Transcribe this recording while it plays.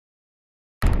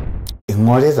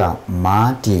Ngoreza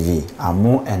Ma TV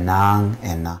amu enang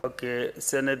ena. Okay,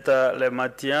 Senator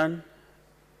Lemaletian,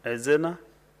 Hezena.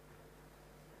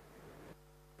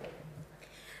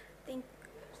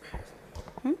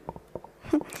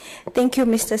 Thank you,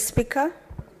 Mr. Speaker.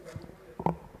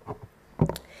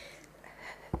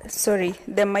 Sorry,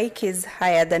 the mic is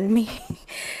higher than me.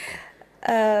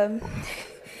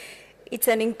 It's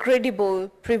an incredible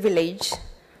privilege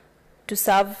to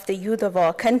serve the youth of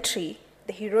our country,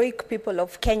 the heroic people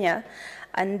of Kenya,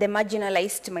 and the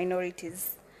marginalized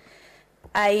minorities.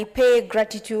 I pay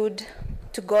gratitude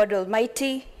to God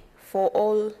Almighty for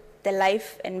all the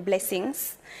life and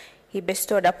blessings He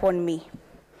bestowed upon me.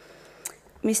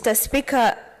 Mr.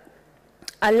 Speaker,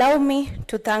 allow me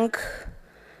to thank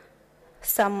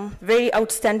some very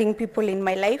outstanding people in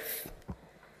my life.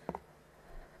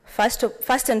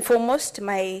 First and foremost,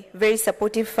 my very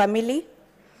supportive family,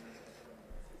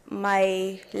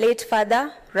 my late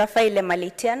father, Raila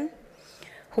Lemaletian,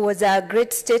 who was a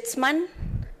great statesman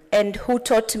and who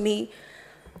taught me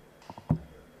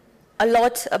a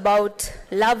lot about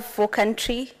love for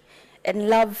country and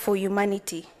love for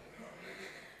humanity.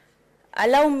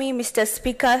 Allow me, Mr.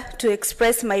 Speaker, to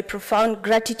express my profound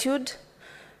gratitude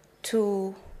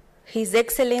to His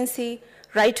Excellency,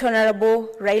 Right Honorable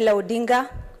Raila Odinga,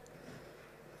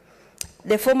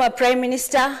 the former Prime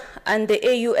Minister and the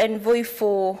AU Envoy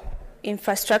for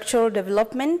Infrastructural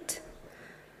Development,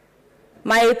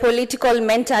 my political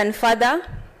mentor and father,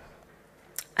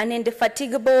 an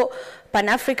indefatigable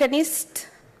Pan-Africanist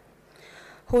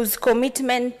whose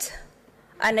commitment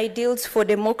and ideals for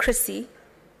democracy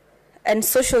and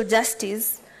social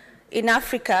justice in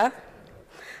Africa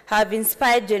have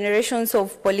inspired generations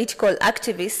of political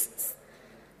activists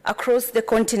across the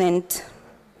continent.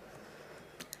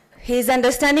 His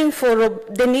understanding for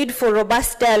the need for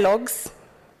robust dialogues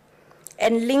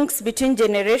and links between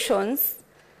generations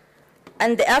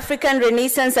and the African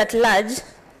Renaissance at large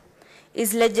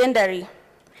is legendary,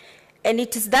 and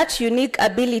it is that unique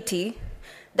ability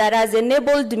that has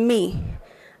enabled me,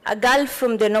 a girl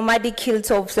from the nomadic hills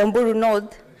of Samburu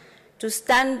North, to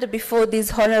stand before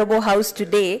this honorable house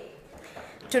today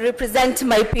to represent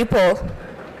my people.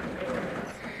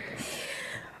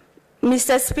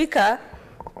 Mr. Speaker,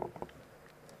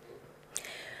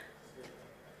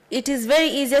 it is very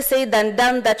easier said than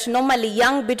done that normally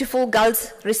young, beautiful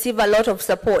girls receive a lot of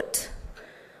support.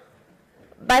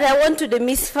 But I want to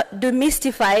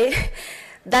demystify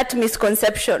that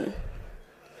misconception.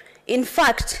 In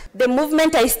fact, the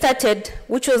movement I started,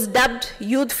 which was dubbed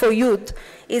Youth for Youth,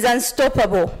 is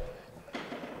unstoppable.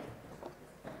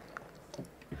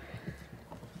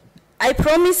 I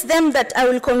promise them that I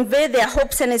will convey their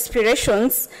hopes and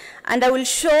aspirations, and I will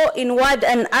show in word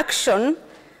and action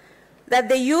that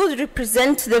the youth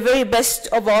represent the very best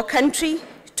of our country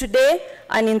today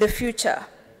and in the future.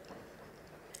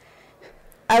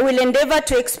 I will endeavor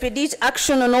to expedite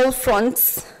action on all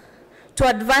fronts to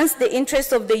advance the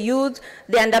interests of the youth,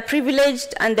 the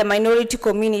underprivileged, and the minority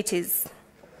communities.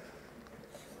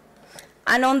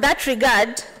 And on that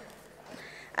regard,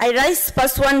 I rise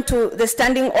pursuant to the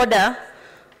standing order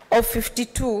of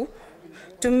 52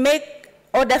 to make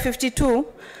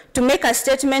a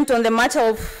statement on the matter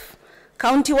of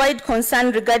county-wide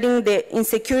concern regarding the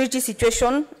insecurity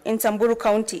situation in Samburu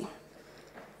County.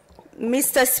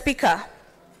 Mr. Speaker,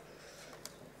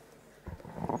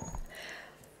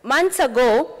 months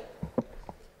ago,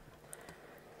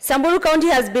 Samburu County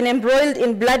has been embroiled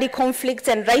in bloody conflicts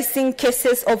and rising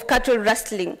cases of cattle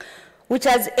rustling, which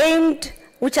has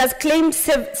claimed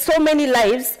so many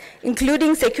lives,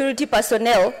 including security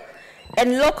personnel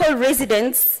and local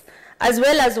residents, as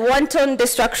well as wanton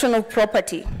destruction of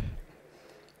property.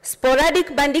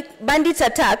 Sporadic bandit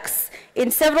attacks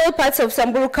in several parts of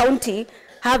Samburu County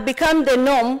have become the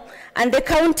norm, and the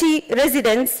county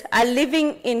residents are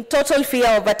living in total fear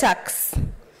of attacks.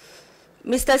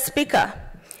 Mr. Speaker,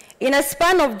 in a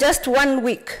span of just 1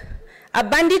 week, a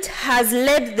bandit has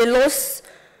led the loss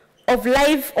of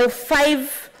life of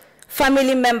 5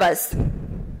 family members.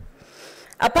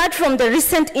 Apart from the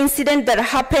recent incident that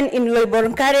happened in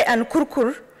Loibornkare and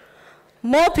Kurkur,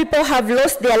 more people have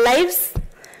lost their lives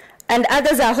and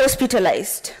others are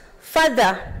hospitalized.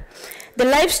 Further, the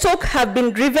livestock have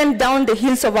been driven down the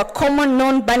hills of a common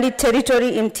known bandit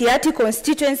territory in Tiati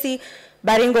constituency,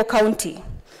 Baringo County.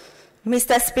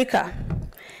 Mr. Speaker,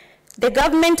 the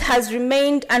government has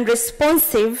remained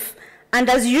unresponsive, and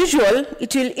as usual,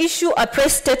 it will issue a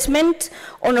press statement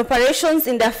on operations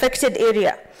in the affected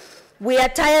area. We are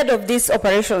tired of these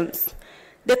operations.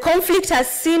 The conflict has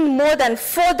seen more than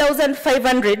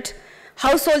 4,500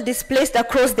 households displaced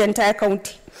across the entire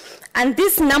county, and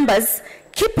these numbers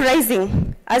keep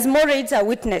rising as more raids are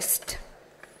witnessed.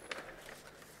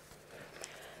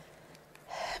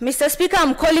 Mr. Speaker,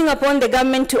 I'm calling upon the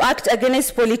government to act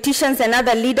against politicians and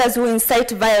other leaders who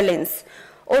incite violence.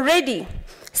 Already,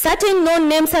 certain known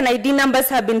names and ID numbers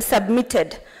have been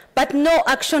submitted, but no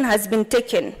action has been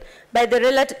taken by the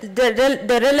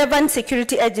relevant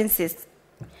security agencies.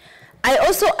 I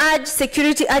also urge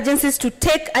security agencies to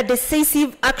take a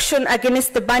decisive action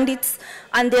against the bandits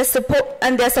and their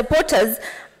supporters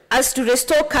as to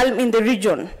restore calm in the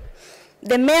region.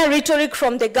 The mere rhetoric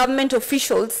from the government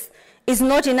officials is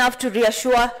not enough to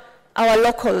reassure our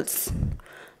locals.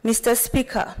 Mr.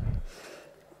 Speaker,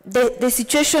 the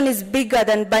situation is bigger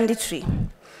than banditry.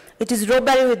 It is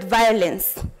robbery with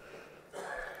violence.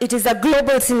 It is a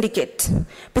global syndicate.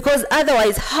 Because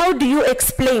otherwise, how do you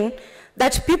explain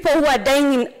that people who are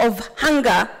dying of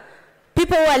hunger,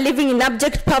 people who are living in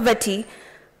abject poverty,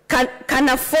 can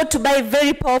afford to buy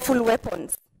very powerful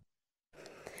weapons?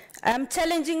 I am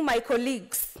challenging my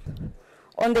colleagues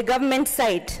on the government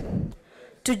side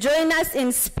to join us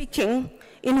in speaking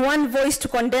in one voice to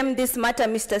condemn this matter,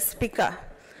 Mr. Speaker,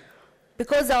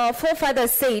 because our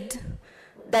forefathers said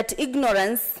that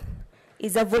ignorance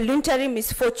is a voluntary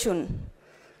misfortune.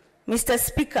 Mr.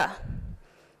 Speaker,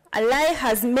 a lie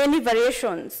has many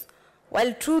variations,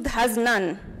 while truth has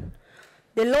none.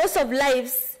 The loss of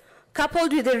lives,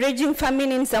 coupled with the raging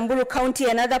famine in Samburu County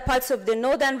and other parts of the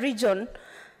northern region,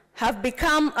 have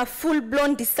become a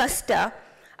full-blown disaster,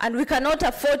 and we cannot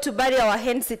afford to bury our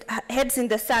heads in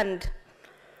the sand.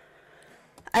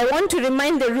 I want to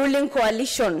remind the ruling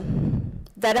coalition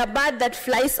that a bird that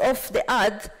flies off the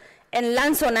earth and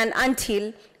lands on an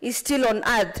anthill is still on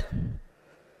earth.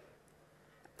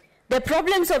 The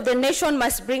problems of the nation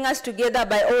must bring us together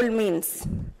by all means.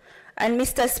 And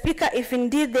Mr. Speaker, if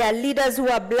indeed there are leaders who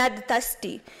are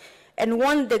bloodthirsty and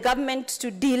want the government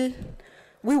to deal,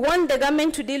 we want the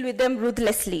government to deal with them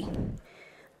ruthlessly,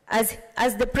 as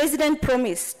the President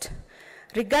promised,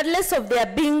 regardless of their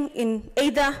being in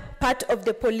either part of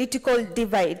the political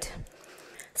divide.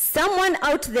 Someone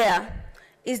out there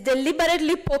is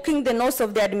deliberately poking the nose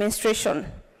of the administration,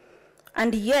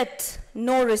 and yet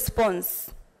no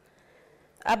response.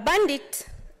 A bandit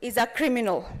is a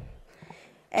criminal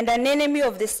and an enemy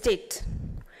of the state.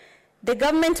 The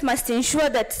government must ensure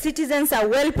that citizens are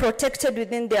well protected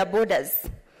within their borders.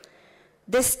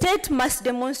 The state must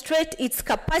demonstrate its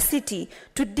capacity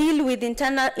to deal with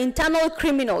internal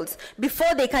criminals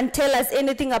before they can tell us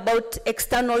anything about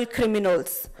external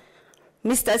criminals.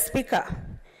 Mr. Speaker,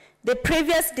 the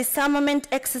previous disarmament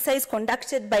exercise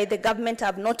conducted by the government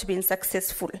have not been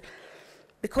successful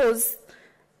because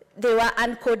they were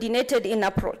uncoordinated in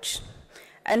approach.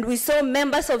 And we saw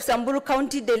members of Samburu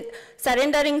County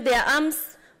surrendering their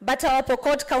arms, but our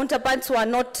Pokot counterparts were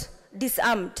not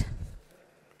disarmed.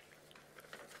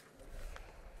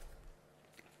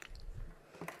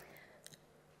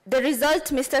 The result,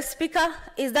 Mr. Speaker,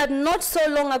 is that not so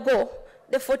long ago,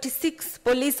 the 46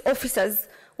 police officers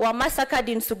were massacred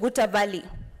in Suguta Valley,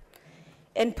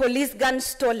 and police guns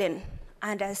stolen,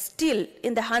 and are still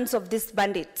in the hands of these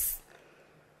bandits.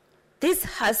 This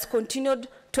has continued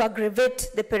to aggravate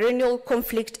the perennial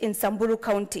conflict in Samburu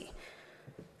County.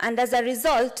 And as a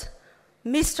result,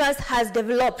 mistrust has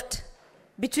developed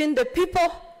between the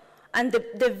people and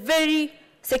the very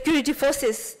security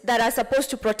forces that are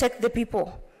supposed to protect the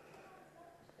people.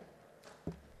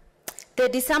 The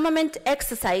disarmament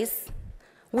exercise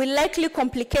will likely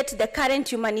complicate the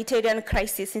current humanitarian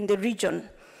crisis in the region,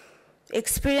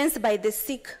 experienced by the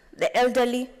sick, the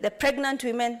elderly, the pregnant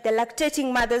women, the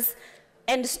lactating mothers,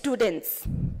 and students.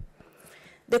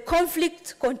 The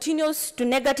conflict continues to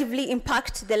negatively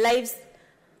impact the lives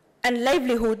and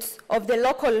livelihoods of the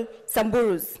local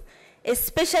Samburus,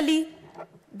 especially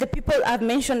the people I've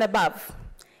mentioned above,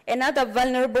 and other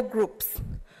vulnerable groups.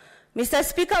 Mr.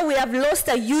 Speaker, we have lost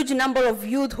a huge number of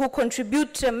youth who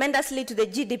contribute tremendously to the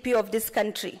GDP of this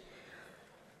country.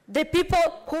 The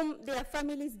people whom their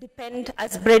families depend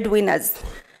as breadwinners.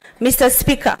 Mr.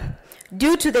 Speaker,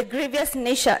 due to the grievous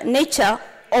nature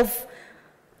of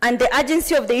and the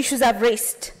urgency of the issues I've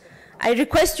raised, I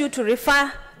request you to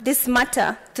refer this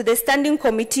matter to the Standing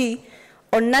Committee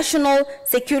on National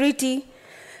Security,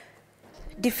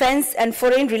 Defense and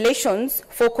Foreign Relations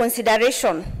for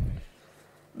consideration.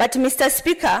 But Mr.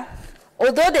 Speaker,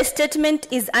 although the statement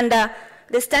is under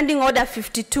the Standing Order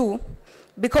 52,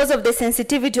 because of the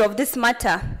sensitivity of this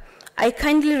matter, I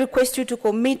kindly request you to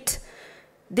commit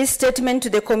this statement to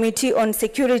the Committee on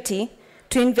Security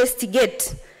to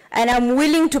investigate, and I'm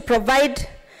willing to provide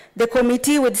the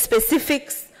committee with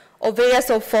specifics of areas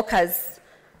of focus.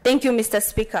 Thank you, Mr.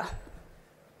 Speaker.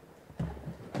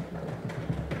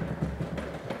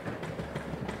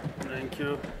 Thank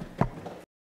you.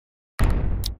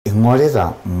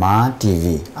 Ingorita Ma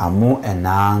TV amu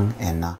enang ena.